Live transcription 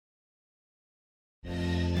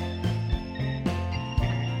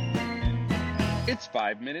It's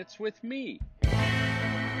 5 minutes with me.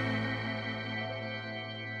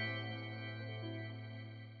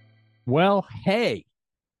 Well, hey,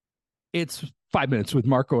 it's 5 minutes with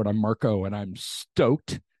Marco, and I'm Marco, and I'm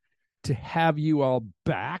stoked to have you all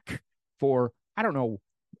back for, I don't know,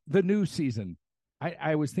 the new season.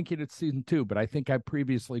 I was thinking it's season two, but I think I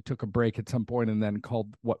previously took a break at some point and then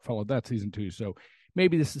called what followed that season two. So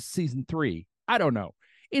maybe this is season three. I don't know.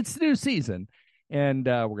 It's the new season, and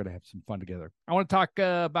we're going to have some fun together. I want to talk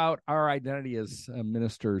about our identity as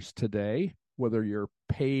ministers today. Whether you're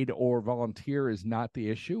paid or volunteer is not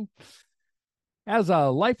the issue. As a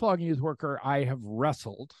lifelong youth worker, I have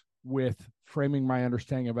wrestled with framing my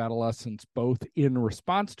understanding of adolescence both in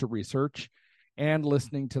response to research and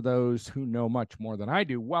listening to those who know much more than I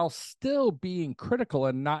do, while still being critical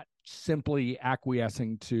and not simply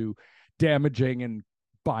acquiescing to damaging and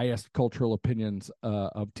biased cultural opinions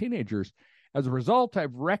of teenagers. As a result,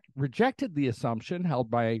 I've rejected the assumption held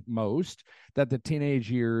by most that the teenage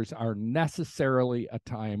years are necessarily a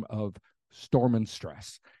time of storm and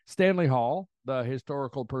stress. Stanley Hall, the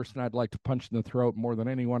historical person I'd like to punch in the throat more than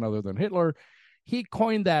anyone other than Hitler, he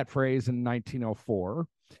coined that phrase in 1904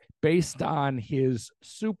 based on his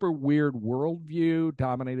super weird worldview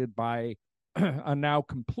dominated by a now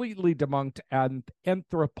completely debunked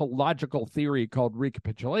anthropological theory called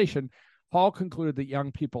recapitulation. Hall concluded that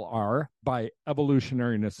young people are, by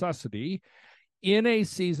evolutionary necessity, in a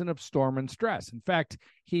season of storm and stress. In fact,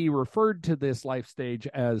 he referred to this life stage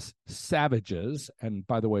as savages. And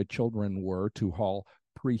by the way, children were, to Hall,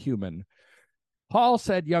 pre-human. Hall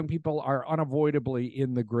said young people are unavoidably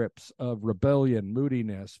in the grips of rebellion,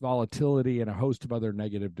 moodiness, volatility, and a host of other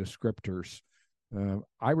negative descriptors.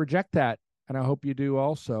 I reject that, and I hope you do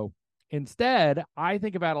also. Instead, I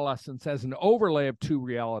think of adolescence as an overlay of two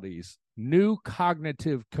realities: new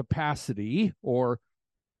cognitive capacity, or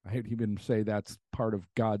I hate to even say that's part of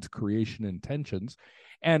God's creation intentions,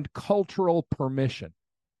 and cultural permission,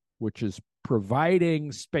 which is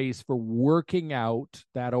providing space for working out.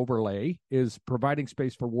 That overlay is providing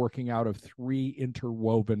space for working out of three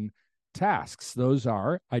interwoven tasks. Those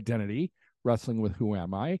are identity, wrestling with who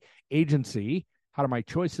am I, agency, how do my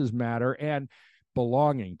choices matter, and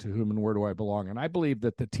belonging, to whom and where do I belong. And I believe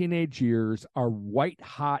that the teenage years are white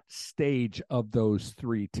hot stage of those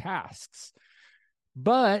three tasks.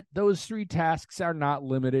 But those three tasks are not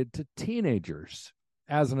limited to teenagers.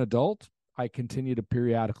 As an adult, I continue to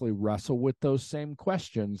periodically wrestle with those same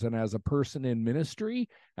questions. And as a person in ministry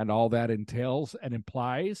and all that entails and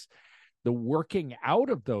implies, the working out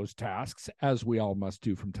of those tasks, as we all must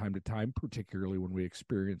do from time to time, particularly when we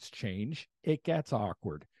experience change, it gets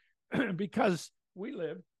awkward because we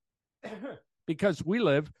live because we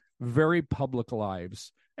live very public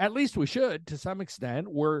lives. At least we should, to some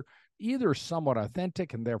extent. We're either somewhat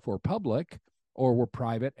authentic and therefore public, or we're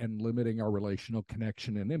private and limiting our relational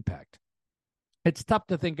connection and impact. It's tough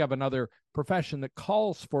to think of another profession that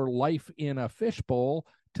calls for life in a fishbowl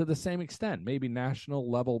to the same extent, maybe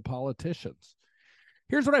national level politicians.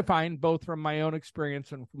 Here's what I find, both from my own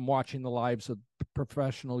experience and from watching the lives of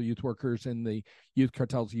professional youth workers in the Youth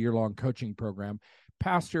Cartel's year-long coaching program.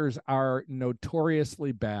 Pastors are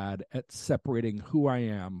notoriously bad at separating who I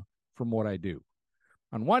am from what I do.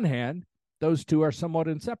 On one hand, those two are somewhat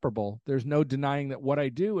inseparable. There's no denying that what I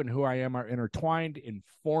do and who I am are intertwined,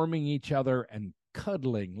 informing each other and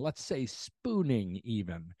cuddling, let's say spooning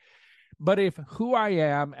even. But if who I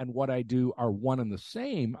am and what I do are one and the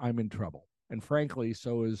same, I'm in trouble. And frankly,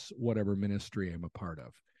 so is whatever ministry I'm a part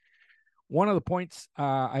of. One of the points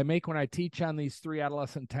I make when I teach on these three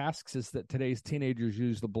adolescent tasks is that today's teenagers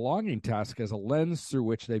use the belonging task as a lens through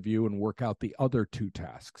which they view and work out the other two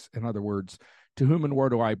tasks. In other words, to whom and where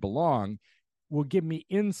do I belong will give me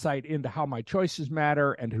insight into how my choices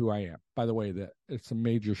matter and who I am. By the way, it's a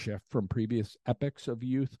major shift from previous epochs of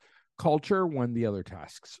youth culture when the other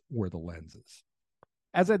tasks were the lenses.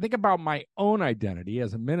 As I think about my own identity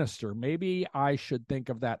as a minister, maybe I should think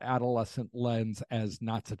of that adolescent lens as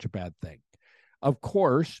not such a bad thing. Of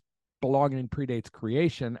course, belonging predates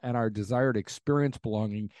creation, and our desire to experience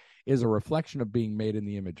belonging is a reflection of being made in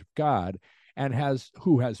the image of God and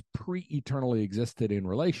who has pre-eternally existed in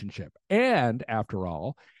relationship. And after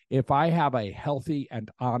all, if I have a healthy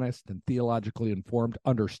and honest and theologically informed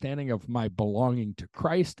understanding of my belonging to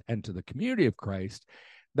Christ and to the community of Christ,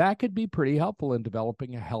 that could be pretty helpful in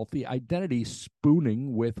developing a healthy identity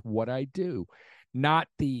spooning with what I do, not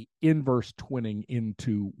the inverse twinning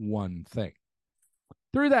into one thing.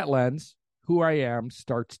 Through that lens, who I am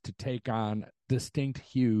starts to take on distinct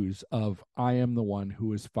hues of I am the one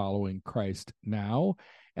who is following Christ now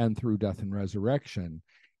and through death and resurrection.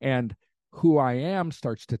 And who I am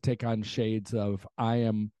starts to take on shades of I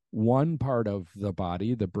am one part of the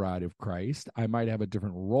body, the bride of Christ. I might have a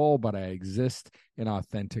different role, but I exist in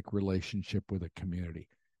authentic relationship with a community.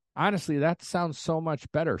 Honestly, that sounds so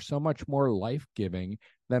much better, so much more life giving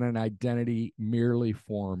than an identity merely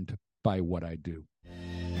formed by what I do.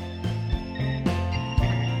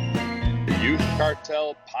 The Youth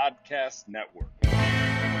Cartel Podcast Network.